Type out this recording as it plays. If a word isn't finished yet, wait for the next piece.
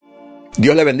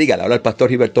Dios le bendiga. Le habla el pastor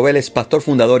Gilberto Vélez, pastor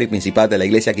fundador y principal de la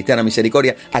Iglesia Cristiana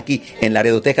Misericordia aquí en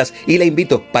Laredo, Texas, y le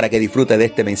invito para que disfrute de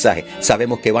este mensaje.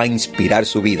 Sabemos que va a inspirar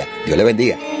su vida. Dios le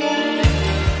bendiga.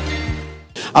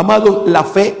 Amados, la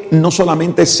fe no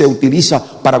solamente se utiliza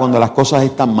para cuando las cosas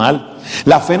están mal.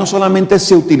 La fe no solamente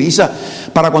se utiliza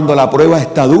para cuando la prueba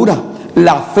está dura.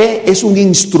 La fe es un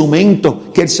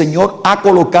instrumento que el Señor ha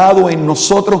colocado en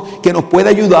nosotros que nos puede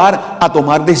ayudar a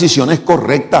tomar decisiones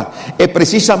correctas.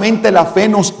 Precisamente la fe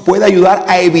nos puede ayudar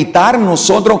a evitar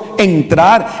nosotros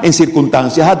entrar en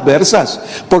circunstancias adversas.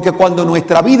 Porque cuando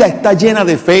nuestra vida está llena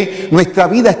de fe, nuestra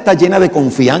vida está llena de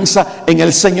confianza en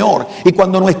el Señor. Y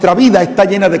cuando nuestra vida está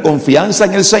llena de confianza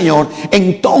en el Señor,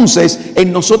 entonces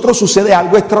en nosotros sucede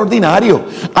algo extraordinario.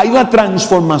 Hay una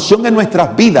transformación en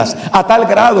nuestras vidas a tal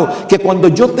grado que cuando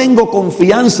yo tengo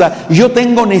confianza, yo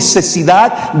tengo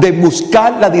necesidad de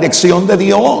buscar la dirección de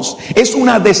Dios. Es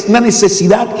una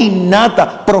necesidad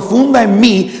innata, profunda en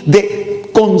mí, de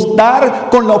contar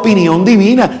con la opinión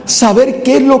divina, saber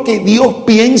qué es lo que Dios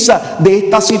piensa de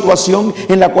esta situación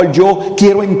en la cual yo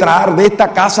quiero entrar, de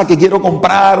esta casa que quiero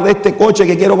comprar, de este coche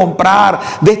que quiero comprar,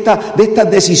 de esta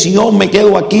decisión, me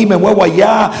quedo aquí, me muevo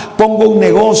allá, pongo un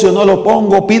negocio, no lo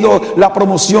pongo, pido la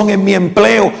promoción en mi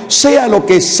empleo, sea lo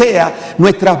que sea.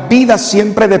 Nuestras vidas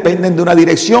siempre dependen de una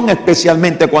dirección,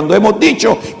 especialmente cuando hemos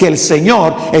dicho que el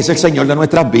Señor es el Señor de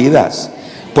nuestras vidas.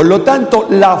 Por lo tanto,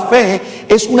 la fe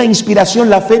es una inspiración,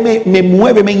 la fe me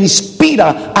mueve, me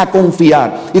inspira a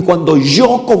confiar. Y cuando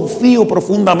yo confío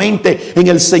profundamente en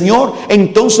el Señor,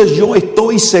 entonces yo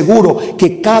estoy seguro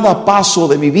que cada paso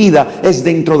de mi vida es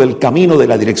dentro del camino de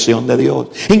la dirección de Dios.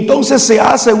 Entonces se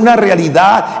hace una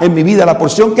realidad en mi vida la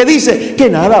porción que dice que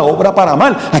nada obra para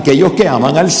mal aquellos que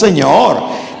aman al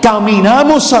Señor.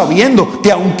 Caminamos sabiendo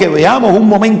que aunque veamos un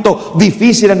momento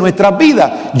difícil en nuestras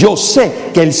vidas, yo sé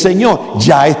que el Señor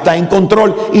ya está en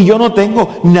control y yo no tengo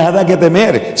nada que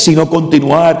temer, sino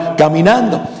continuar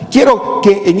caminando. Quiero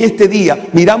que en este día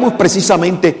miramos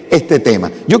precisamente este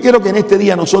tema. Yo quiero que en este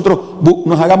día nosotros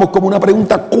nos hagamos como una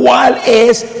pregunta: ¿cuál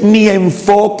es mi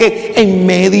enfoque en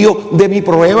medio de mi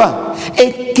prueba?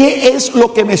 ¿Qué es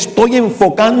lo que me estoy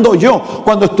enfocando yo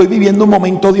cuando estoy viviendo un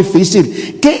momento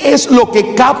difícil? ¿Qué es lo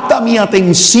que capta mi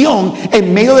atención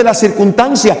en medio de las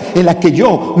circunstancias en las que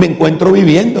yo me encuentro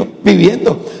viviendo?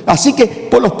 Así que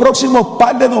por los próximos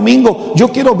par de domingos yo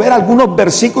quiero ver algunos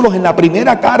versículos en la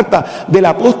primera carta del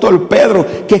apóstol Pedro,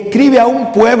 que escribe a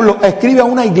un pueblo, escribe a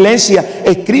una iglesia,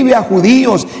 escribe a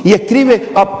judíos y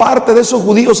escribe, aparte de esos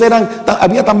judíos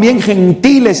había también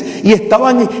gentiles y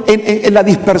estaban en la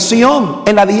dispersión,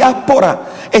 en la diáspora,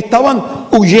 estaban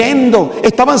huyendo,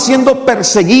 estaban siendo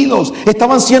perseguidos,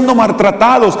 estaban siendo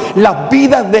maltratados. Las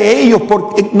vidas de ellos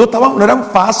no eran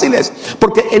fáciles,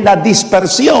 porque en la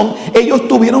dispersión ellos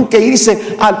tuvieron que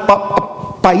irse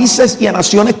a países y a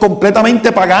naciones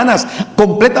completamente paganas,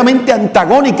 completamente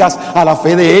antagónicas a la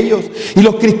fe de ellos. Y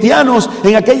los cristianos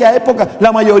en aquella época,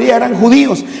 la mayoría eran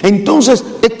judíos. Entonces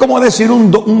es como decir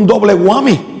un doble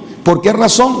whammy. ¿Por qué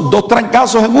razón? Dos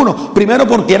trancazos en uno. Primero,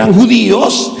 porque eran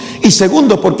judíos, y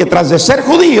segundo, porque tras de ser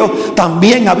judíos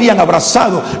también habían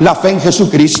abrazado la fe en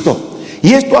Jesucristo.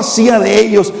 Y esto hacía de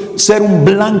ellos ser un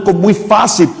blanco muy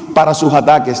fácil para sus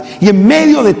ataques. Y en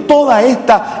medio de todo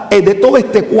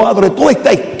este cuadro, de toda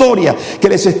esta historia que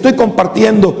les estoy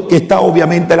compartiendo, que está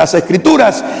obviamente en las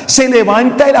Escrituras, se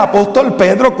levanta el apóstol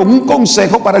Pedro con un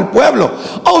consejo para el pueblo.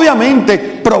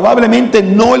 Obviamente, probablemente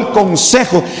no el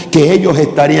consejo que ellos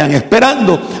estarían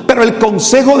esperando, pero el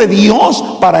consejo de Dios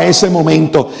para ese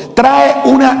momento.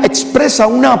 Expresa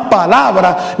una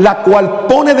palabra la cual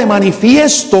pone de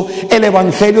manifiesto el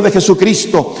Evangelio de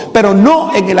Jesucristo, pero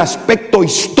no en el aspecto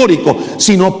histórico,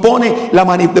 sino pone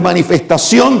de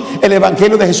manifestación el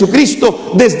Evangelio de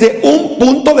Jesucristo desde un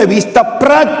punto de vista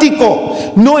práctico.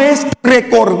 No es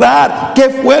recordar qué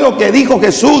fue lo que dijo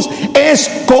Jesús,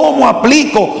 es cómo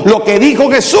aplico lo que dijo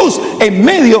Jesús en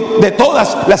medio de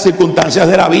todas las circunstancias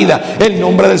de la vida. El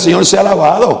nombre del Señor sea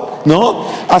alabado, ¿no?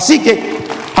 Así que,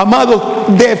 amados,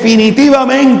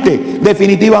 definitivamente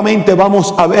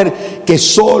vamos a ver que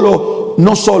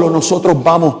no solo nosotros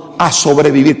vamos a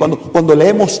sobrevivir. Cuando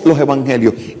leemos los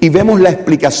evangelios y vemos la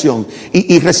explicación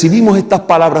y recibimos estas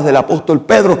palabras del apóstol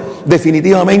Pedro,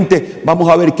 definitivamente vamos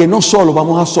a ver que no solo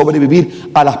vamos a sobrevivir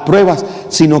a las pruebas,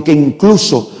 sino que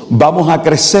incluso vamos a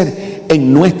crecer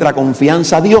en nuestra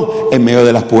confianza a Dios en medio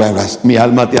de las pruebas. Mi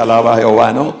alma te alaba,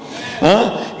 Jehová, ¿no?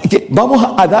 Que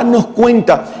vamos a darnos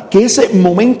cuenta que ese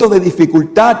momento de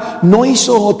dificultad no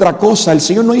hizo otra cosa, el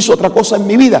Señor no hizo otra cosa en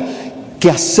mi vida que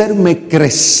hacerme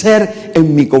crecer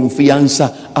en mi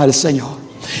confianza al Señor.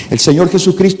 El Señor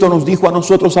Jesucristo nos dijo a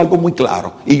nosotros algo muy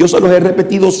claro, y yo se los he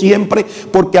repetido siempre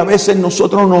porque a veces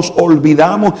nosotros nos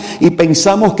olvidamos y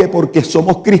pensamos que porque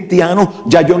somos cristianos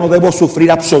ya yo no debo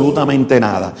sufrir absolutamente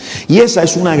nada. Y esa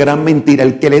es una gran mentira.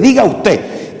 El que le diga a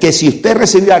usted que si usted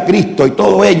recibió a Cristo y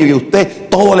todo ello y usted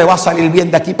todo le va a salir bien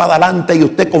de aquí para adelante y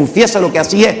usted confiesa lo que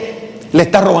así es, le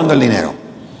está robando el dinero.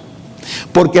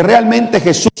 Porque realmente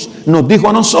Jesús nos dijo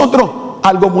a nosotros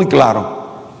algo muy claro: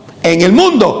 en el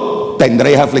mundo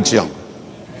tendréis aflicción.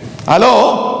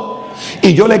 ¿Aló?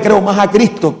 Y yo le creo más a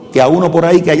Cristo que a uno por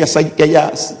ahí que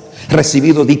haya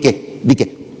recibido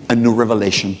a new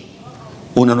revelation,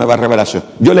 una nueva revelación.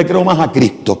 Yo le creo más a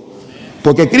Cristo,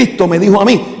 porque Cristo me dijo a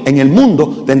mí: en el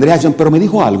mundo tendréis aflicción. Pero me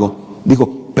dijo algo,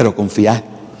 dijo: pero confiad,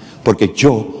 porque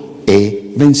yo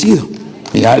he vencido.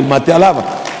 Mi alma te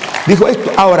alaba. Dijo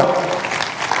esto. Ahora,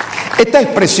 esta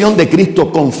expresión de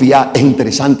Cristo, confiar, es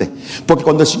interesante, porque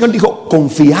cuando el Señor dijo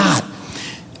confiar,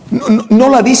 no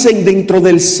la dicen dentro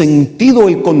del sentido,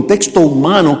 el contexto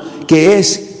humano, que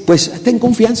es, pues, ten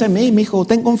confianza en mí, mi hijo,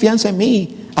 ten confianza en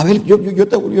mí. A ver, yo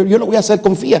lo voy a hacer,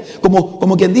 confía.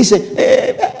 Como quien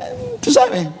dice, tú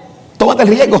sabes, tómate el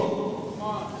riesgo.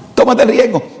 Tómate el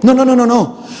riesgo.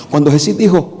 No. Cuando Jesús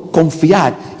dijo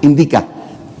confiar, indica,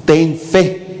 ten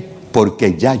fe,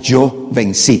 porque ya yo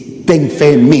vencí. Ten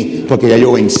fe en mí, porque ya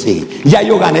yo vencí. Ya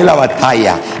yo gané la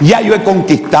batalla. Ya yo he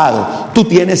conquistado. Tú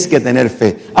tienes que tener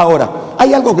fe. Ahora,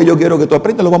 hay algo que yo quiero que tú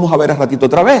aprendas. Lo vamos a ver a ratito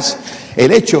otra vez.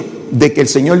 El hecho de que el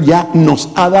Señor ya nos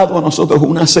ha dado a nosotros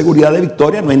una seguridad de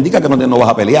victoria no indica que no vas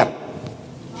a pelear.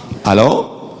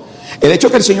 ¿Aló? El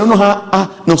hecho que el Señor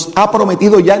nos ha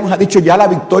prometido ya, nos ha dicho ya la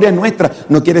victoria es nuestra,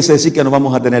 no quiere decir que no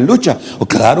vamos a tener lucha.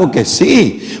 Claro que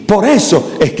sí. Por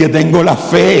eso es que tengo la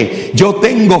fe. Yo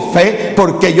tengo fe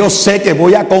porque yo sé que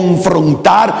voy a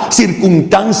confrontar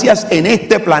circunstancias en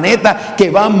este planeta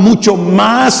que van mucho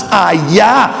más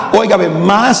allá. Óigame,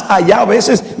 más allá a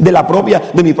veces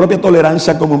de mi propia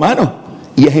tolerancia como humano.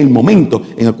 Y es el momento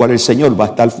en el cual el Señor va a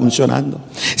estar funcionando.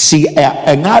 Si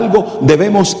en algo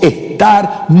debemos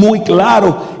estar muy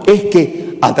claros, es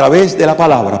que a través de la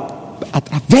palabra, a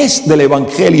través del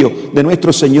Evangelio de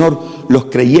nuestro Señor, los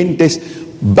creyentes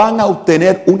van a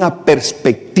obtener una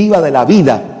perspectiva de la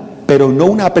vida, pero no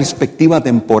una perspectiva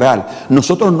temporal.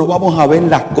 Nosotros no vamos a ver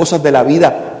las cosas de la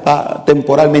vida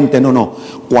temporalmente, no.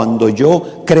 Cuando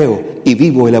yo creo y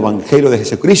vivo el Evangelio de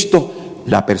Jesucristo,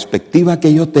 la perspectiva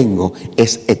que yo tengo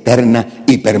es eterna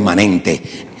y permanente.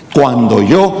 Cuando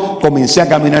yo comencé a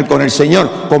caminar con el Señor,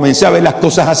 comencé a ver las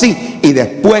cosas así, y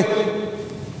después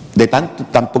de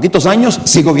tan poquitos años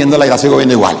sigo viéndola y la sigo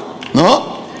viendo igual, ¿no?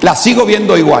 La sigo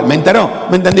viendo igual, ¿me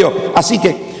entendió? Así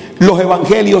que los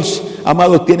evangelios,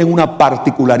 amados, tienen una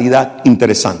particularidad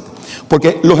interesante,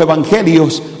 porque los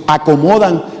evangelios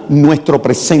acomodan nuestro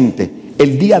presente,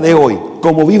 el día de hoy,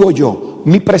 como vivo yo.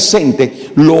 Mi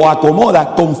presente lo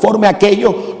acomoda conforme a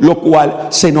aquello lo cual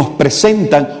se nos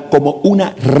presentan como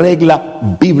una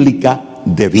regla bíblica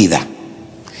de vida.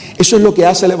 Eso es lo que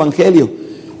hace el Evangelio.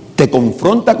 Te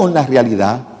confronta con la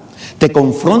realidad, te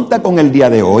confronta con el día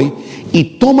de hoy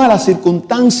y toma la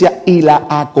circunstancia y la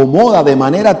acomoda de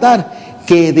manera tal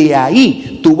que de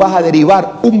ahí tú vas a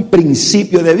derivar un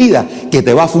principio de vida que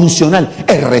te va a funcionar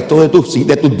el resto de tus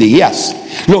días.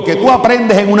 Lo que tú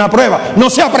aprendes en una prueba no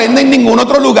se aprende en ningún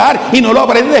otro lugar y no lo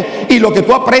aprendes. Y lo que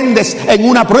tú aprendes en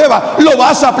una prueba lo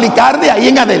vas a aplicar de ahí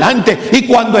en adelante. Y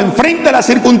cuando enfrente la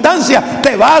circunstancia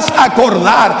te vas a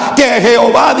acordar que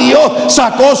Jehová Dios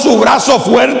sacó su brazo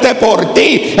fuerte por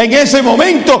ti en ese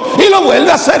momento y lo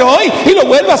vuelve a hacer hoy y lo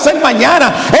vuelve a hacer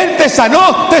mañana. Él te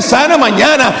sanó, te sana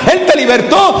mañana. Él te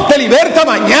libertó, te liberta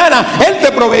mañana. Él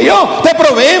te proveyó, te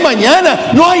provee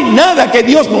mañana. No hay nada que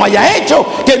Dios no haya hecho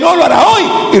que no lo hará hoy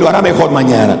y lo hará mejor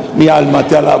mañana. Mi alma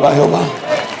te alaba, Jehová.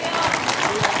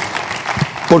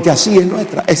 Porque así es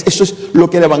nuestra. Eso es lo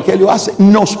que el Evangelio hace.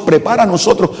 Nos prepara a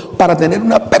nosotros para tener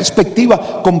una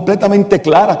perspectiva completamente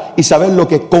clara y saber lo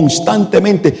que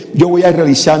constantemente yo voy a ir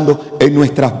realizando en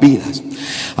nuestras vidas.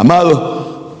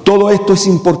 Amados, todo esto es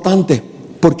importante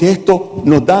porque esto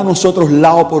nos da a nosotros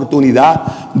la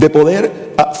oportunidad de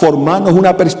poder formarnos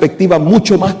una perspectiva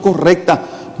mucho más correcta,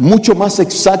 mucho más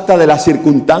exacta de las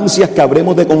circunstancias que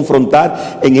habremos de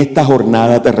confrontar en esta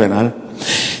jornada terrenal.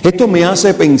 Esto me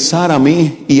hace pensar a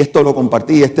mí, y esto lo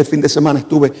compartí, este fin de semana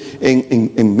estuve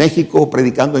en México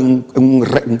predicando en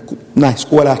una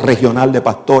escuela regional de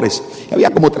pastores. Había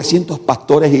como 300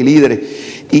 pastores y líderes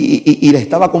y les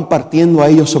estaba compartiendo a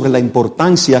ellos sobre la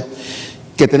importancia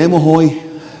que tenemos hoy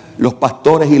los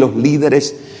pastores y los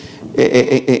líderes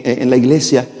en la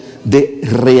iglesia de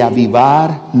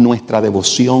reavivar nuestra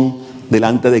devoción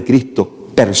delante de Cristo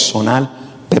personal,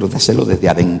 pero de hacerlo desde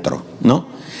adentro,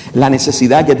 ¿no? La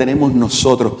necesidad que tenemos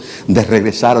nosotros de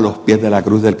regresar a los pies de la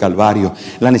cruz del Calvario.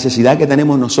 La necesidad que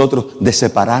tenemos nosotros de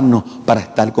separarnos para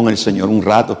estar con el Señor un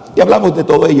rato. Y hablamos de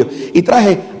todo ello. Y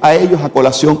traje a ellos a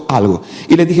colación algo.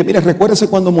 Y les dije, mire, recuérdense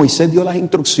cuando Moisés dio las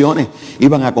instrucciones.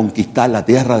 Iban a conquistar la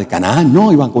tierra de Canaán.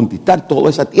 No, iban a conquistar toda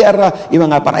esa tierra.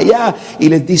 Iban a para allá. Y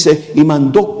les dice, y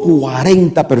mandó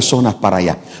 40 personas para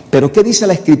allá. Pero ¿qué dice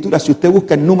la Escritura? Si usted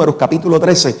busca en Números capítulo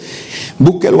 13,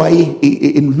 búsquelo ahí,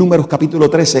 y en Números capítulo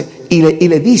 13, y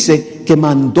le dice que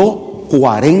mandó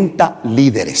 40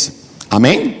 líderes.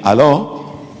 Amén. Aló.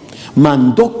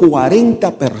 Mandó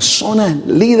 40 personas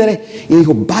líderes y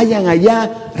dijo, vayan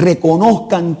allá,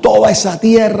 reconozcan toda esa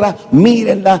tierra,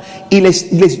 mírenla, y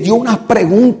les dio unas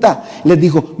preguntas. Les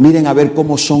dijo, miren a ver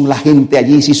cómo son la gente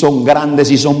allí, si son grandes,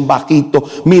 si son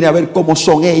bajitos, miren a ver cómo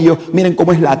son ellos, miren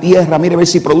cómo es la tierra, miren a ver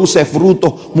si produce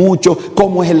frutos mucho,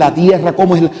 cómo es la tierra,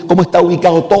 cómo está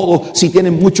ubicado todo, si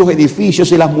tienen muchos edificios,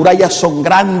 si las murallas son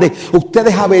grandes.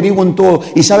 Ustedes averigüen todo.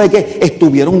 ¿Y sabe qué?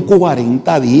 Estuvieron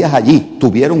 40 días allí,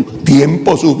 tuvieron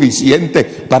tiempo suficiente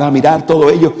para mirar todo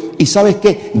ello. ¿Y sabes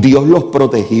qué? Dios los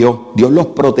protegió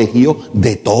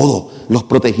de todo. Los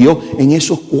protegió en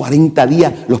esos 40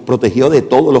 días, los protegió de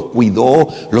todo, los cuidó,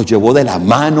 los llevó de la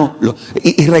mano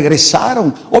y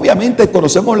regresaron. Obviamente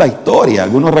conocemos la historia,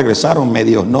 algunos regresaron,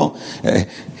 medios no,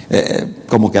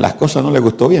 como que las cosas no les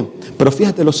gustó bien. Pero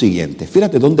fíjate lo siguiente,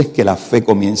 fíjate dónde es que la fe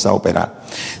comienza a operar.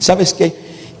 ¿Sabes qué?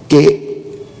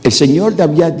 Que el Señor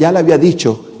ya le había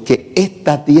dicho que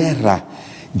esta tierra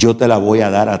yo te la voy a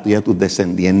dar a ti y a tus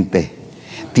descendientes.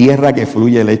 Tierra que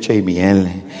fluye leche y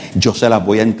miel. Yo se las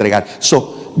voy a entregar.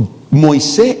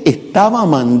 Moisés estaba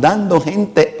mandando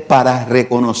gente para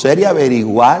reconocer y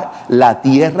averiguar la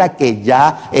tierra que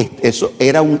ya, eso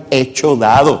era un hecho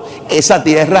dado. Esa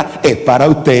tierra es para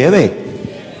ustedes.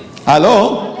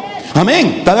 ¿Aló?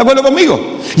 Amén. ¿Está de acuerdo conmigo?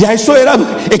 Ya eso era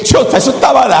hecho, eso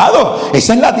estaba dado.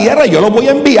 Esa es la tierra, yo los voy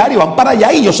a enviar y van para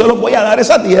allá y yo se los voy a dar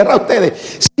esa tierra a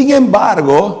ustedes. Sin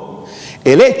embargo,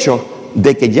 el hecho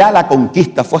de que ya la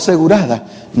conquista fue asegurada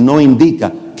no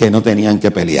indica que no tenían que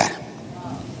pelear.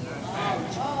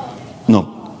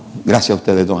 No, gracias a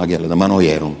ustedes todos aquí, los demás no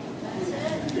oyeron.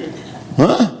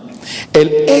 ¿Ah? El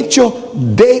hecho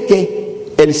de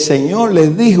que el Señor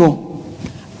les dijo,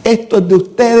 esto es de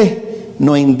ustedes,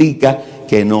 no indica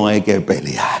que no hay que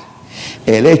pelear.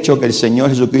 El hecho que el Señor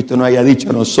Jesucristo nos haya dicho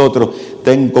a nosotros,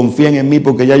 confíen en mí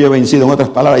porque ya yo he vencido, en otras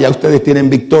palabras, ya ustedes tienen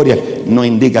victoria, no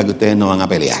indica que ustedes no van a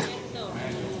pelear.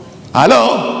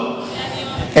 ¿Aló?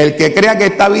 El que crea que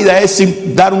esta vida es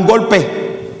sin dar un golpe,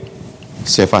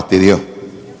 se fastidió.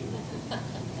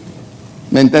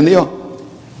 ¿Me entendió?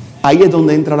 Ahí es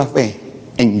donde entra la fe,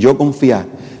 en yo confiar.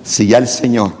 Si ya el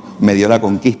Señor me dio la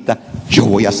conquista, yo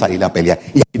voy a salir a pelear.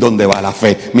 Y ahí es donde va la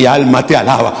fe. Mi alma te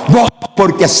alaba. Voy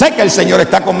porque sé que el Señor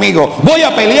está conmigo. Voy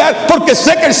a pelear porque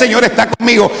sé que el Señor está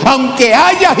conmigo. Aunque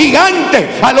haya gigantes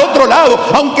al otro lado,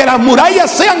 aunque las murallas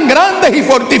sean grandes y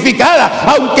fortificadas,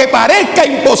 aunque parezca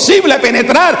imposible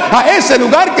penetrar a ese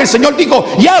lugar que el Señor dijo,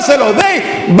 ya se los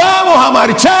dé, vamos a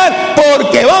marchar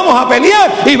porque vamos a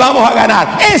pelear y vamos a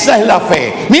ganar. Esa es la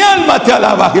fe. Mi alma te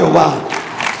alaba, Jehová.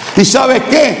 ¿Y sabes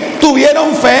qué?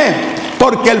 Tuvieron fe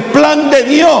porque el plan de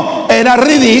Dios era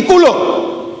ridículo.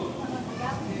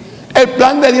 El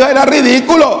plan de Dios era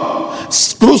ridículo.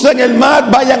 Crucen el mar,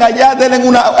 vayan allá, denle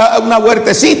una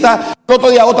huertecita, otro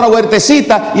día otra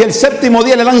huertecita, y el séptimo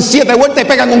día le dan 7 vueltas y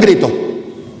pegan un grito.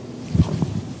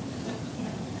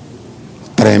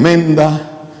 Tremenda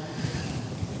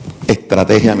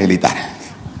estrategia militar.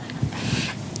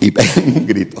 Y pegan un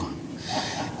grito.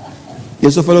 Y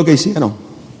eso fue lo que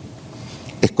hicieron.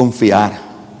 Es confiar,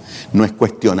 no es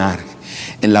cuestionar.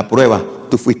 En la prueba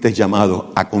tú fuiste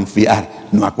llamado a confiar,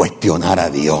 no a cuestionar a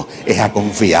Dios. Es a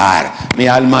confiar. Mi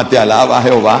alma te alaba,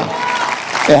 Jehová.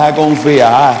 Es a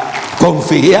confiar.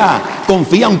 Confía,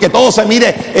 confía, aunque todo se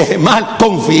mire mal,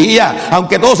 confía.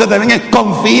 Aunque todo se te venga,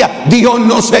 confía. Dios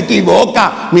no se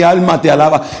equivoca. Mi alma te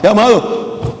alaba.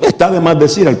 Amado, está de más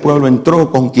decir, el pueblo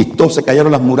entró, conquistó, se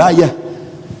cayeron las murallas.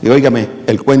 Y óigame,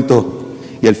 el cuento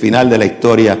y el final de la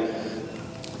historia,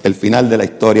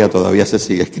 todavía se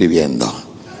sigue escribiendo,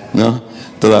 ¿no?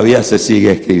 Todavía se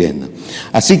sigue escribiendo.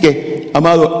 Así que,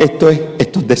 amados, esto es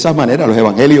de esa manera. Los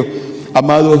evangelios,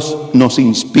 amados, nos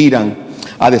inspiran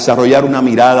a desarrollar una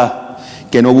mirada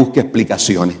que no busque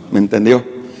explicaciones. ¿Me entendió?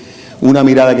 Una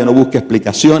mirada que no busque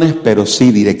explicaciones, pero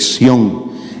sí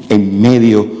dirección en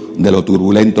medio de lo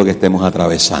turbulento que estemos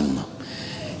atravesando.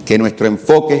 Que nuestro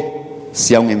enfoque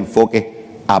sea un enfoque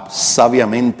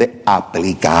sabiamente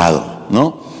aplicado,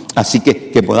 ¿no? Así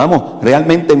que podamos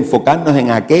realmente enfocarnos en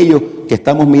aquello que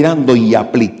estamos mirando y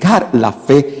aplicar la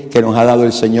fe que nos ha dado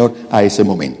el Señor a ese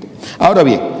momento. Ahora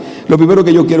bien, lo primero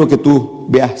que yo quiero que tú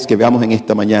veas, que veamos en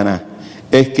esta mañana,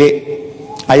 es que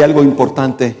hay algo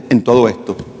importante en todo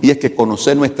esto, y es que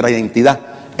conocer nuestra identidad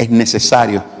es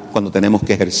necesario cuando tenemos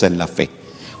que ejercer la fe.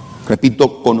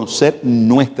 Repito, conocer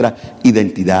nuestra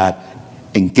identidad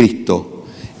en Cristo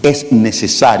es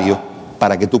necesario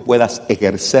para que tú puedas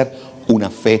ejercer una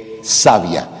fe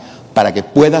sabia. Para que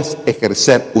puedas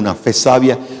ejercer una fe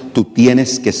sabia, tú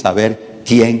tienes que saber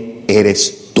quién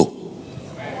eres tú.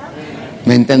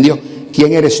 ¿Me entendió?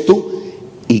 ¿Quién eres tú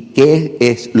y qué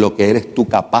es lo que eres tú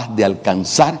capaz de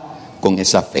alcanzar con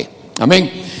esa fe?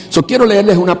 Amén. Quiero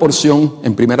leerles una porción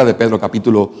en Primera de Pedro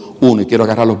capítulo 1 y quiero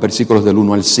agarrar los versículos del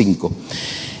 1 al 5.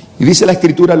 Y dice la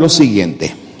Escritura lo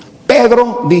siguiente.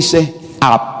 Pedro dice,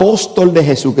 apóstol de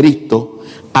Jesucristo,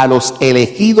 a los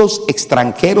elegidos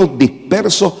extranjeros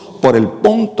dispersos por el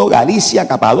Ponto, Galicia,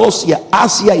 Capadocia,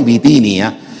 Asia y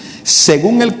Bitinia,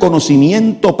 según el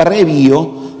conocimiento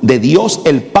previo de Dios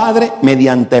el Padre,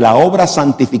 mediante la obra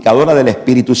santificadora del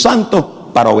Espíritu Santo,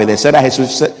 para obedecer a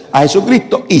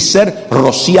Jesucristo y ser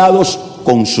rociados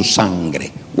con su sangre.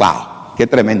 ¡Wow! ¡Qué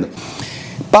tremendo!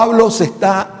 Pablo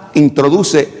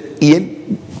introduce y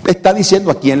él está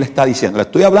diciendo a quién le está diciendo. Le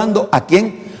estoy hablando a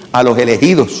quién, a los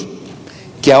elegidos,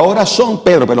 que ahora son,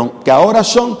 que ahora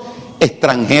son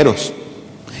extranjeros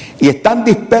y están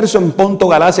dispersos en Ponto,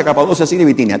 Galacia, Capadocia, Siria y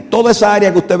Bitinia. Toda esa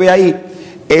área que usted ve ahí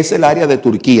es el área de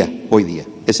Turquía hoy día,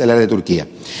 es el área de Turquía.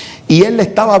 Y él le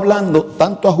estaba hablando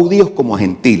tanto a judíos como a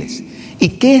gentiles. ¿Y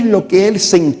qué es lo que él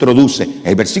se introduce?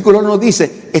 El versículo nos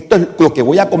dice, esto es lo que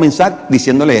voy a comenzar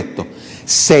diciéndole esto.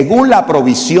 Según la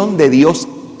provisión de Dios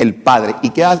el Padre. ¿Y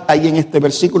qué hay en este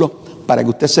versículo? Para que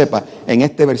usted sepa, en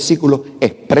este versículo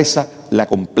expresa la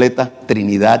completa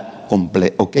Trinidad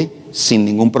completa, ¿ok? Sin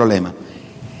ningún problema.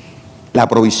 La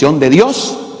provisión de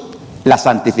Dios, la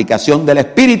santificación del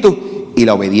Espíritu y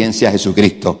la obediencia a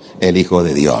Jesucristo, el Hijo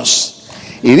de Dios.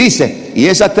 Y dice, y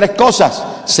esas tres cosas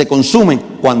se consumen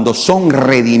cuando son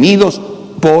redimidos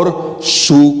por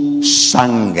su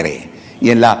sangre.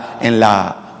 Y en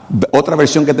la otra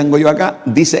versión que tengo yo acá,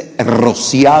 dice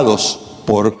rociados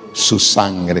por su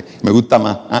sangre. Me gusta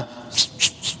más. ¿Ah?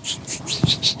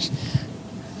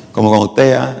 Como cuando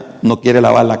usted no quiere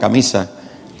lavar la camisa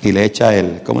y le echa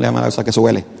 ¿cómo le llama eso que eso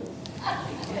huele?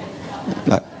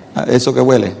 Eso que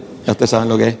huele, ya ustedes saben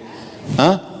lo que es.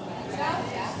 ¿Ah?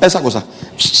 Esa cosa.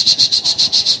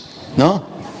 ¿No?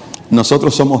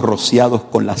 Nosotros somos rociados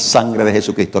con la sangre de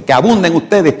Jesucristo. Que abunden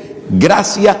ustedes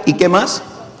gracia y ¿qué más?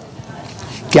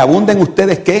 Que abunden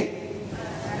ustedes ¿qué?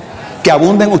 Que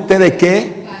abunden ustedes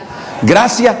 ¿qué?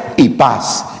 Gracia y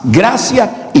paz.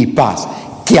 Gracia y paz.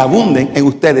 Que abunden en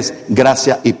ustedes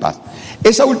gracia y paz.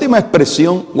 Esa última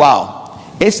expresión, wow,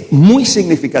 es muy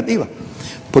significativa.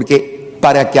 Porque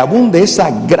para que abunde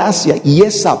esa gracia y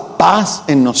esa paz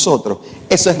en nosotros,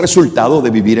 ese es el resultado de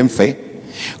vivir en fe.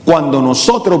 Cuando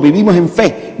nosotros vivimos en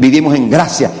fe, vivimos en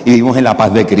gracia y vivimos en la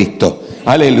paz de Cristo.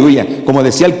 Aleluya. Como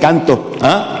decía el canto,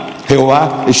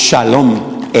 Jehová Shalom,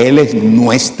 Él es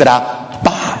nuestra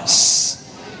paz.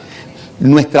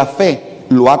 Nuestra fe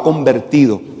lo ha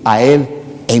convertido a Él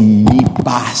en mi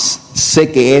paz.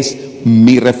 Sé que es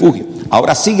mi refugio.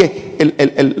 Ahora sigue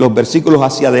los versículos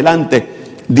hacia adelante.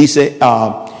 Dice,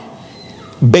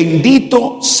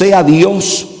 bendito sea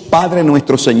Dios, Padre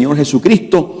nuestro Señor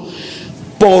Jesucristo,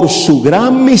 por su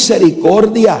gran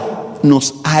misericordia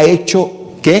nos ha hecho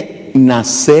que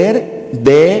nacer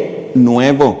de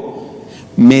nuevo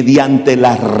mediante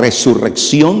la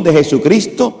resurrección de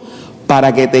Jesucristo,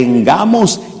 para que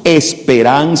tengamos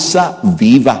esperanza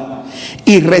viva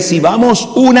y recibamos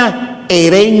una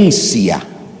herencia.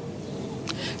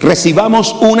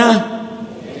 Recibamos una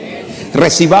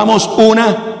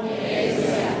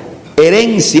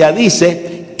herencia,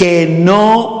 dice, que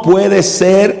no puede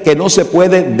ser, que no se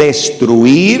puede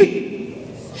destruir,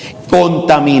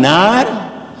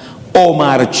 contaminar o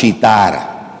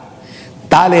marchitar.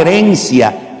 Tal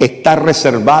herencia está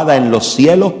reservada en los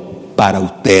cielos para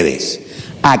ustedes,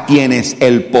 a quienes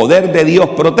el poder de Dios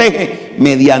protege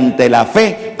mediante la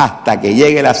fe hasta que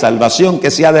llegue la salvación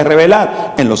que se ha de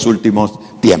revelar en los últimos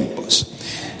tiempos.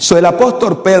 El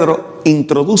apóstol Pedro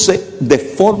introduce de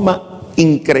forma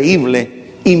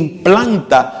increíble,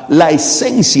 implanta la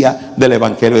esencia del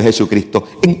Evangelio de Jesucristo.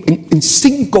 En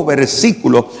 5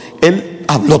 versículos él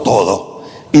habló todo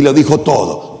y lo dijo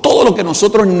todo. Todo lo que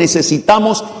nosotros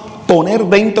necesitamos poner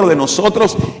dentro de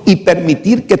nosotros y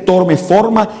permitir que tome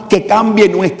forma, que cambie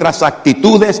nuestras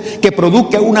actitudes, que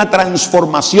produzca una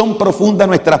transformación profunda en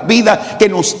nuestras vidas, que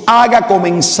nos haga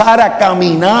comenzar a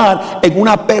caminar en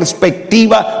una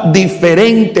perspectiva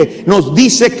diferente. Nos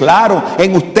dice claro,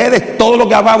 en ustedes todo lo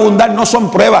que va a abundar no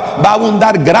son pruebas, va a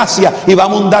abundar gracia y va a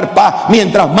abundar paz.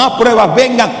 Mientras más pruebas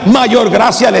vengan, mayor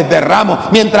gracia les derramo.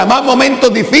 Mientras más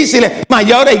momentos difíciles,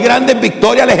 mayores y grandes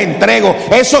victorias les entrego.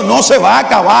 Eso no se va a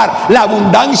acabar. La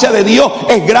abundancia de Dios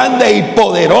es grande y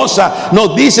poderosa.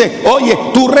 Nos dice, oye,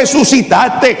 tú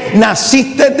resucitaste,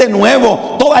 naciste de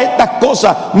nuevo. Todas estas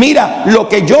cosas, mira, lo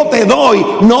que yo te doy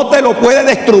no te lo puede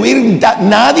destruir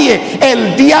nadie.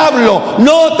 El diablo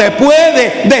no te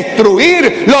puede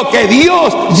destruir lo que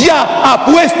Dios ya ha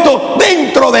puesto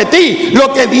dentro de ti,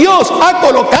 lo que Dios ha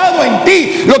colocado en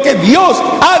ti, lo que Dios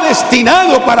ha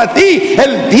destinado para ti.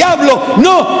 El diablo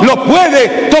no lo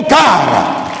puede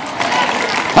tocar.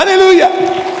 Aleluya.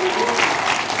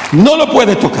 No lo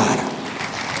puede tocar.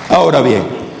 Ahora bien,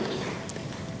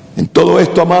 en todo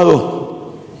esto,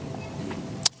 amado,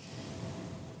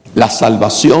 la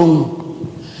salvación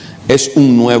es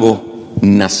un nuevo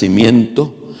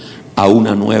nacimiento a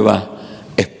una nueva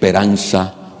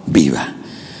esperanza viva.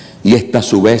 Y esta a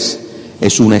su vez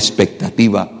es una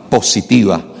expectativa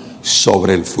positiva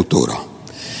sobre el futuro.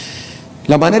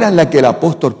 La manera en la que el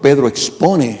apóstol Pedro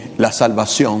expone la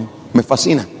salvación me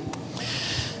fascina.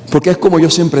 Porque es como yo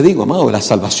siempre digo, amado, la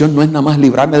salvación no es nada más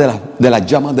librarme de las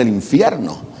llamas del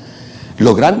infierno.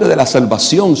 Lo grande de la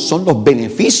salvación son los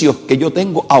beneficios que yo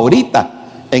tengo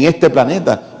ahorita en este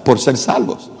planeta por ser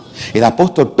salvos. El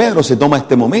apóstol Pedro se toma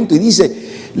este momento y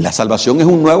dice, la salvación es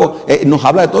un nuevo, nos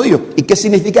habla de todo ello. ¿Y qué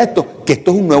significa esto? Que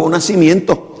esto es un nuevo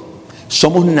nacimiento.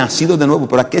 Somos nacidos de nuevo.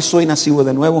 ¿Pero a qué soy nacido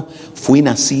de nuevo? Fui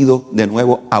nacido de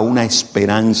nuevo a una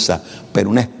esperanza, pero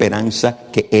una esperanza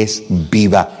que es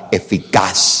viva,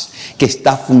 eficaz, que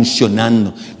está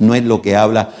funcionando. No es lo que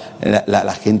habla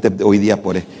la gente de hoy día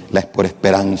por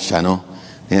esperanza, ¿no?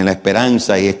 Tienen la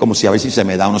esperanza y es como si a ver si se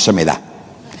me da o no se me da.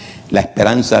 La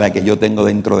esperanza la que yo tengo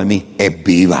dentro de mí es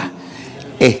viva.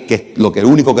 Es que lo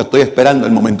único que estoy esperando es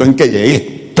el momento en que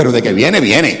llegue. Pero de que viene,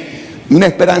 viene. Una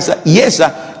esperanza. Y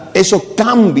eso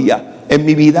cambia en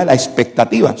mi vida la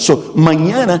expectativa.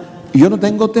 Mañana yo no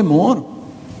tengo temor.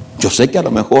 Yo sé que a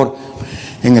lo mejor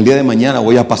en el día de mañana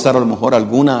voy a pasar a lo mejor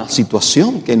alguna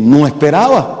situación que no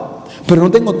esperaba. Pero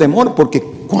no tengo temor porque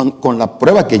con la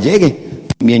prueba que llegue,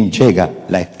 también llega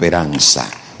la esperanza.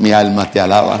 Mi alma te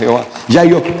alaba, Jehová. Ya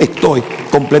yo estoy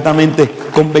completamente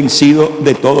convencido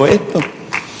de todo esto.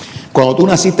 Cuando tú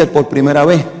naciste por primera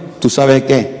vez, ¿tú sabes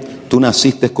qué? Tú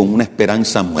naciste con una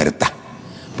esperanza muerta.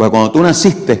 Porque cuando tú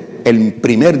naciste, el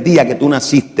primer día que tú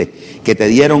naciste, que te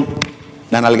dieron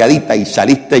la nalgadita y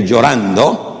saliste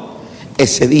llorando,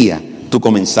 ese día tú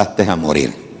comenzaste a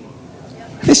morir.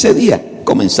 Ese día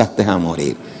comenzaste a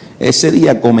morir. Ese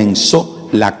día comenzó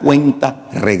la cuenta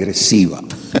regresiva.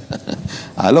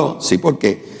 ¿Aló? Sí,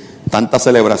 porque tanta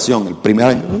celebración, el primer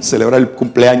año, celebrar el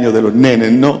cumpleaños de los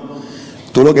nenes, no.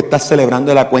 Tú lo que estás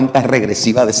celebrando es la cuenta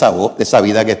regresiva de esa voz, de esa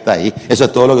vida que está ahí. Eso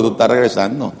es todo lo que tú estás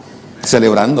regresando,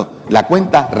 celebrando. La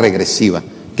cuenta regresiva.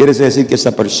 Quiere decir que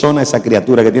esa persona, esa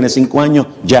criatura que tiene 5 años,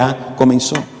 ya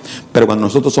comenzó. Pero cuando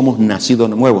nosotros somos nacidos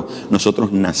de nuevo,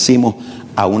 nosotros nacimos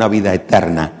a una vida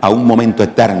eterna, a un momento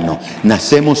eterno.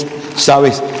 Nacemos,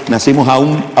 ¿sabes? Nacimos a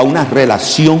una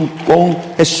relación con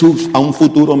Jesús, a un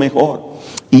futuro mejor.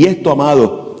 Y esto,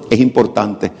 amado, es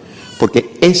importante,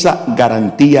 porque esa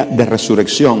garantía de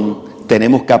resurrección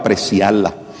tenemos que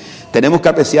apreciarla. Tenemos que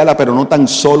apreciarla, pero no tan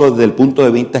solo desde el punto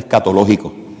de vista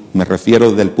escatológico. Me refiero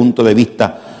desde el punto de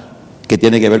vista que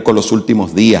tiene que ver con los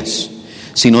últimos días,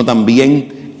 sino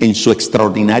también en su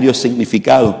extraordinario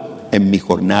significado en mi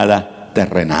jornada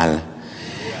terrenal.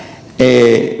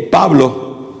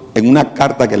 Pablo, en una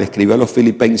carta que le escribió a los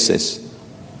filipenses,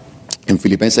 en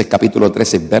Filipenses capítulo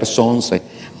 13, verso 11,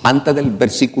 antes del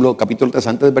versículo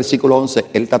 11,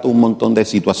 él trató un montón de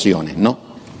situaciones, ¿no?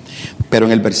 Pero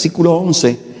en el versículo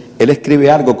 11, él escribe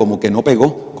algo como que no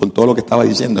pegó con todo lo que estaba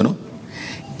diciendo, ¿no?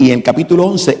 Y en capítulo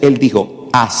 11, él dijo,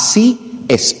 así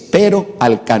espero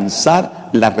alcanzar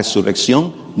la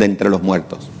resurrección de entre los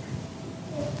muertos.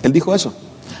 Él dijo eso.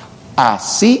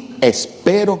 Así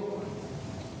espero.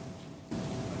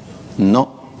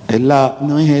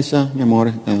 No es esa, mi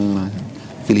amor.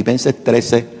 Filipenses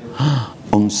 13,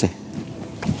 11.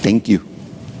 Thank you.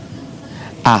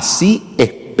 Así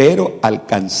espero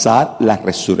alcanzar la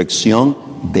resurrección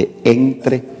de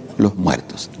entre los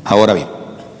muertos. Ahora bien,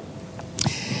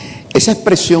 esa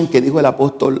expresión que dijo el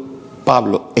apóstol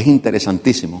Pablo es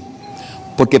interesantísimo,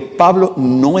 Porque Pablo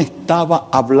no estaba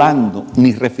hablando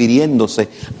ni refiriéndose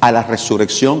a la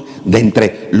resurrección de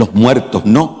entre los muertos.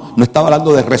 No estaba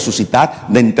hablando de resucitar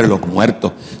de entre los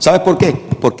muertos. ¿Sabes por qué?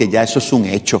 Porque ya eso es un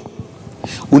hecho.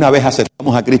 Una vez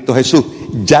aceptamos a Cristo Jesús,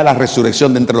 ya la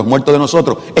resurrección de entre los muertos de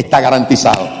nosotros está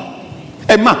garantizado.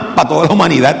 Es más, para toda la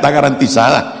humanidad está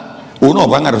garantizada. Unos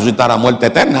van a resucitar a muerte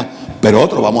eterna, pero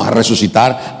otros vamos a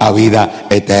resucitar a vida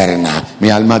eterna. Mi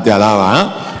alma te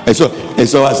alaba, ¿eh?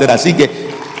 Eso va a ser así.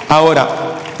 Que ahora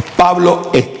Pablo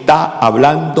está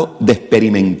hablando de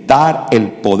experimentar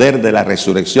el poder de la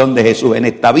resurrección de Jesús en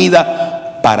esta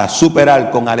vida para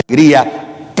superar con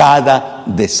alegría cada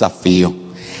desafío.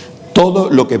 Todo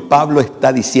lo que Pablo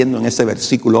está diciendo en ese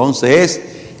versículo 11 es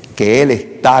que él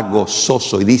está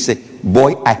gozoso y dice: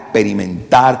 voy a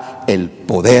experimentar el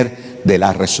poder de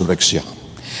la resurrección.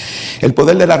 El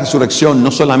poder de la resurrección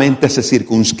no solamente se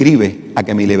circunscribe a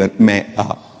que me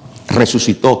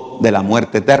resucitó de la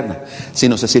muerte eterna,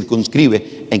 sino se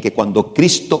circunscribe en que cuando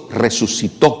Cristo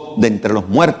resucitó de entre los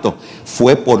muertos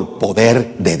fue por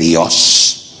poder de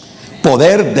Dios.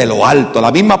 Poder de lo alto. La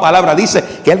misma palabra dice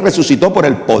que Él resucitó por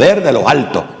el poder de lo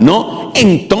alto, ¿no?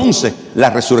 Entonces la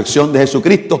resurrección de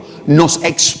Jesucristo nos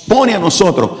expone a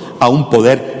nosotros a un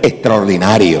poder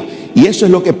extraordinario. Y eso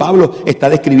es lo que Pablo está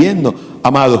describiendo,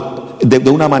 amados, de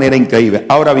una manera increíble.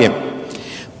 Ahora bien,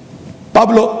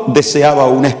 Pablo deseaba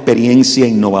una experiencia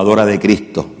innovadora de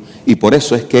Cristo, y por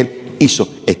eso es que él hizo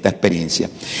esta experiencia.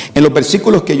 En los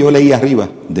versículos que yo leí arriba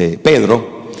de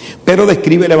Pedro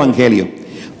describe el Evangelio.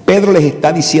 Pedro les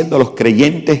está diciendo a los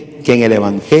creyentes que en el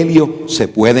Evangelio se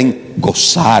pueden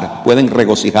gozar, pueden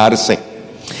regocijarse.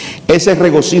 Ese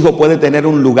regocijo puede tener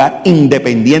un lugar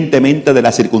independientemente de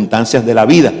las circunstancias de la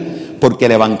vida, porque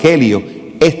el Evangelio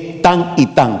es tan y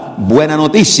tan buena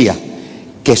noticia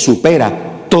que supera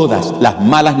todas las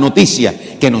malas noticias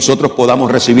que nosotros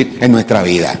podamos recibir en nuestra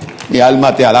vida. Mi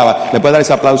alma te alaba. ¿Le puedes dar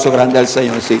ese aplauso grande al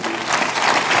Señor? Sí.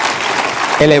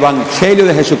 El Evangelio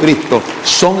de Jesucristo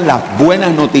son las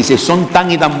buenas noticias, son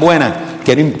tan y tan buenas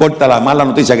que no importa la mala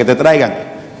noticia que te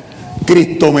traigan.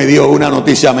 Cristo me dio una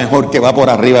noticia mejor que va por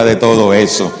arriba de todo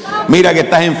eso. Mira que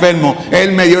estás enfermo,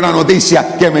 Él me dio una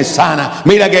noticia que me sana.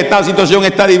 Mira que esta situación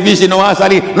está difícil, no vas a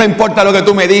salir. No importa lo que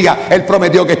tú me digas, Él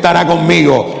prometió que estará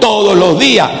conmigo todos los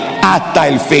días hasta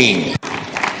el fin.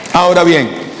 Ahora bien,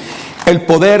 el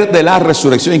poder de la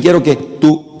resurrección, y quiero que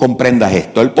tú comprendas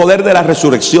esto. El poder de la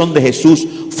resurrección de Jesús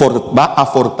va a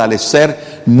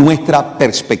fortalecer nuestra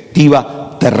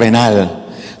perspectiva terrenal,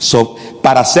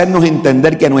 para hacernos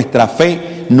entender que nuestra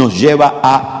fe nos lleva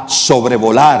a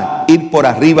sobrevolar, ir por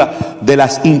arriba de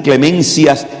las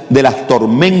inclemencias, de las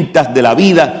tormentas de la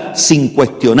vida, sin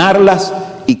cuestionarlas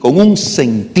y con un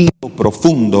sentido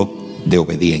profundo de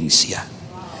obediencia.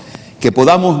 Que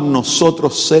podamos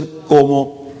nosotros ser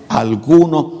como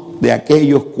algunos de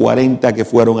aquellos 40 que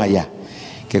fueron allá,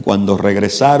 que cuando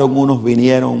regresaron unos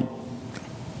vinieron,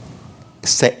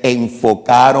 se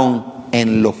enfocaron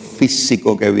en lo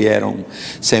físico que vieron,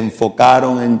 se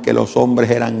enfocaron en que los hombres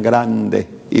eran grandes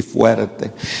y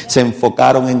fuertes, se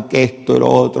enfocaron en que esto y lo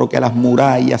otro, que las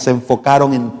murallas, se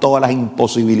enfocaron en todas las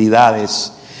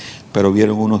imposibilidades, pero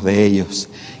vieron unos de ellos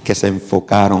que se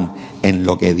enfocaron en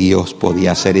lo que Dios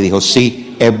podía hacer y dijo: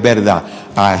 sí, es verdad,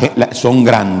 son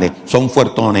grandes, son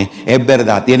fuertones, es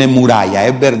verdad, tienen murallas,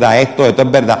 es verdad, esto es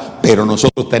verdad, pero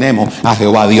nosotros tenemos a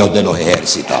Jehová Dios de los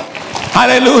ejércitos.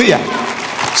 Aleluya.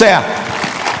 O sea,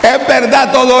 es verdad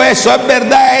todo eso, es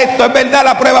verdad esto, es verdad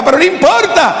la prueba, pero no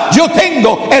importa, yo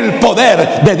tengo el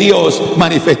poder de Dios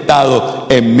manifestado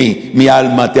en mí. Mi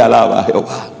alma te alaba,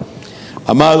 Jehová.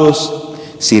 Amados,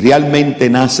 si realmente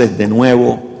naces de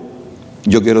nuevo,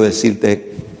 yo quiero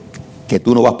decirte que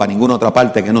tú no vas para ninguna otra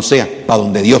parte que no sea para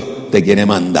donde Dios te quiere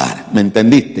mandar. ¿Me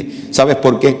entendiste? ¿Sabes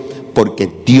por qué? Porque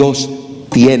Dios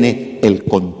tiene el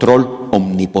control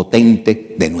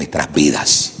omnipotente de nuestras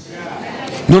vidas.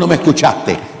 No me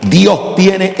escuchaste. Dios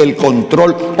tiene el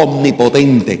control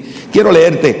omnipotente. Quiero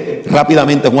leerte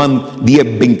rápidamente Juan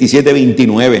 10, 27,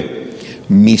 29.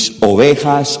 Mis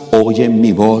ovejas oyen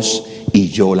mi voz y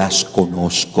yo las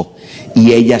conozco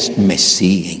y ellas me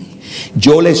siguen.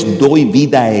 Yo les doy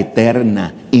vida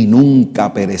eterna y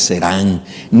nunca perecerán,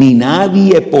 ni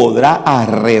nadie podrá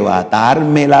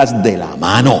arrebatármelas de la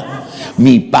mano.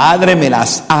 Mi Padre me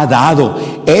las ha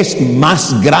dado, es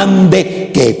más grande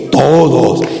que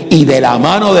todos, y de la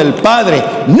mano del Padre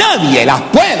nadie las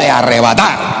puede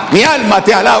arrebatar. Mi alma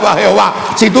te alaba, Jehová.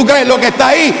 Si tú crees lo que está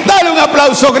ahí, dale un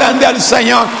aplauso grande al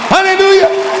Señor. Aleluya.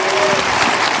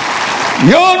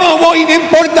 Yo no voy, no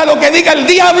importa lo que diga el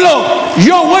diablo,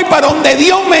 yo voy para donde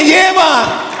Dios me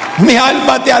lleva. Mi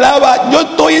alma te alaba, yo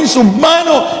estoy en sus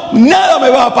manos, nada me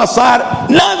va a pasar,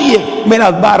 nadie me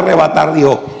las va a arrebatar,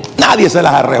 dijo. Nadie se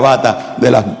las arrebata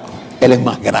Él es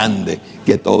más grande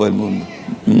que todo el mundo.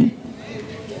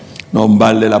 No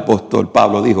vale, el apóstol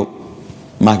Pablo dijo,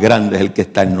 más grande es el que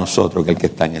está en nosotros que el que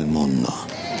está en el mundo.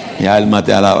 Mi alma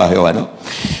te alaba, Jehová, ¿no?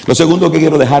 Lo segundo que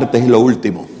quiero dejarte es lo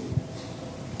último.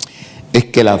 Es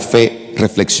que la fe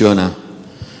reflexiona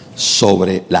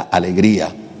sobre la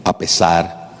alegría a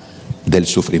pesar del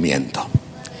sufrimiento.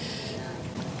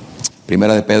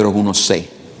 Primera de Pedro 1:6.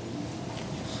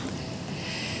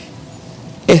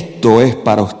 Esto es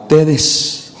para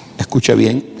ustedes, escucha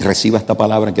bien, reciba esta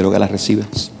palabra, quiero que la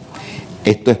recibas.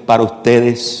 Esto es para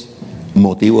ustedes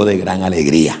motivo de gran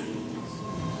alegría,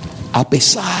 a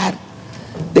pesar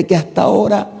de que hasta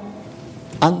ahora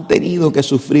han tenido que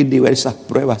sufrir diversas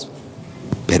pruebas,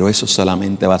 pero eso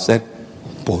solamente va a ser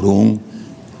por un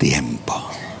tiempo.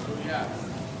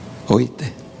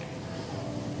 ¿Oíste?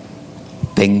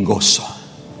 Ten gozo,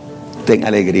 ten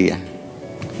alegría.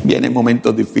 Vienen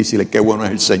momentos difíciles, qué bueno es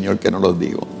el Señor que nos los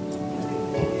digo,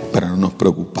 pero no nos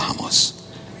preocupamos,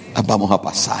 las vamos a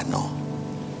pasar, ¿no?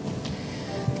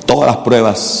 Todas las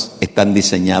pruebas están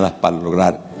diseñadas para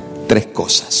lograr tres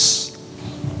cosas.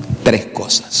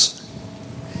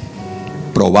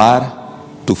 Probar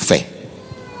tu fe,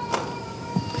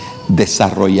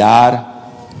 desarrollar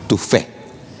tu fe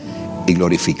y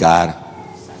glorificar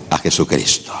a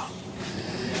Jesucristo.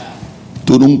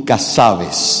 Tú nunca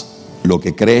sabes lo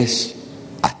que crees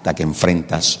hasta que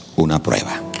enfrentas una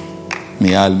prueba.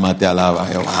 Mi alma te alaba,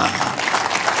 Jehová.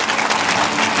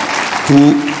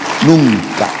 Tú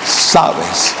nunca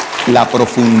sabes la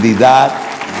profundidad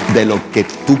de lo que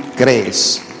tú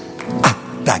crees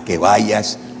hasta que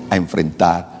vayas a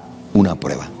enfrentar una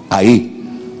prueba.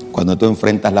 Ahí, cuando tú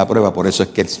enfrentas la prueba, por eso es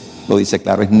que lo dice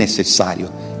claro, es necesario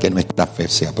que nuestra fe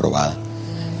sea probada.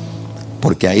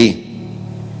 Porque ahí,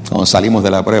 cuando salimos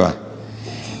de la prueba,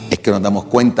 es que nos damos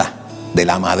cuenta de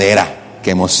la madera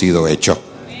que hemos sido hechos.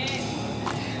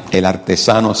 El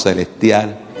artesano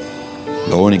celestial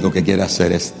lo único que quiere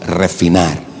hacer es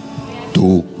refinar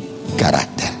tu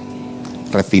carácter,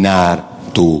 refinar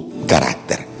tu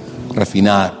carácter,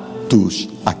 refinar tus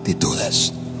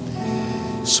actitudes.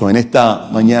 En esta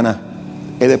mañana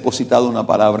he depositado una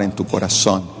palabra en tu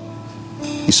corazón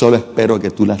y solo espero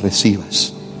que tú la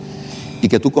recibas y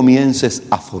que tú comiences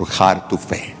a forjar tu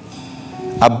fe.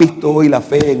 Has visto hoy la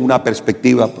fe en una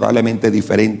perspectiva probablemente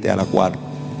diferente a la cual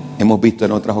hemos visto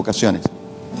en otras ocasiones,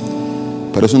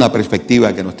 pero es una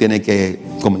perspectiva que nos tiene que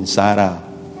comenzar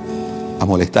a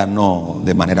molestarnos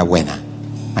de manera buena,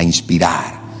 a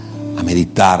inspirar, a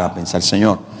meditar, a pensar,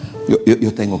 Señor,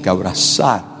 yo tengo que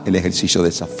abrazar el ejercicio de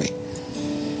esa fe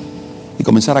y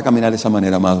comenzar a caminar de esa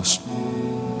manera, amados.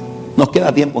 Nos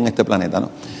queda tiempo en este planeta, ¿no?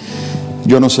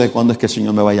 Yo no sé cuándo es que el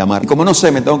Señor me va a llamar. Y como no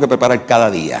sé, me tengo que preparar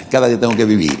cada día tengo que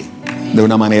vivir de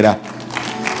una manera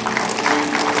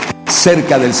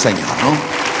cerca del Señor,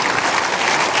 ¿no?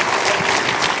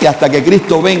 Y hasta que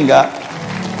Cristo venga,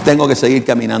 tengo que seguir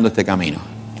caminando este camino.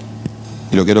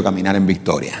 Y lo quiero caminar en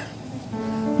victoria.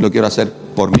 Lo quiero hacer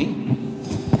por mí.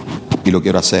 Y lo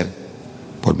quiero hacer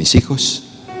por mis hijos.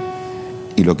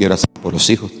 Y lo quiero hacer por los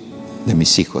hijos de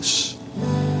mis hijos.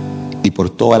 Y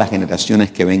por todas las generaciones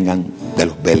que vengan de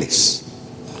los Vélez.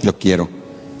 Yo quiero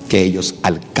que ellos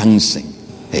alcancen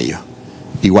ellos.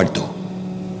 Igual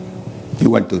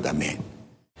tú también.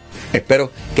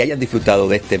 Espero que hayan disfrutado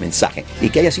de este mensaje y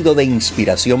que haya sido de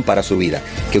inspiración para su vida,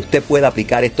 que usted pueda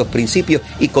aplicar estos principios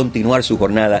y continuar su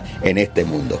jornada en este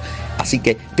mundo. Así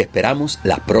que te esperamos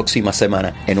la próxima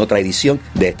semana en otra edición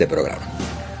de este programa.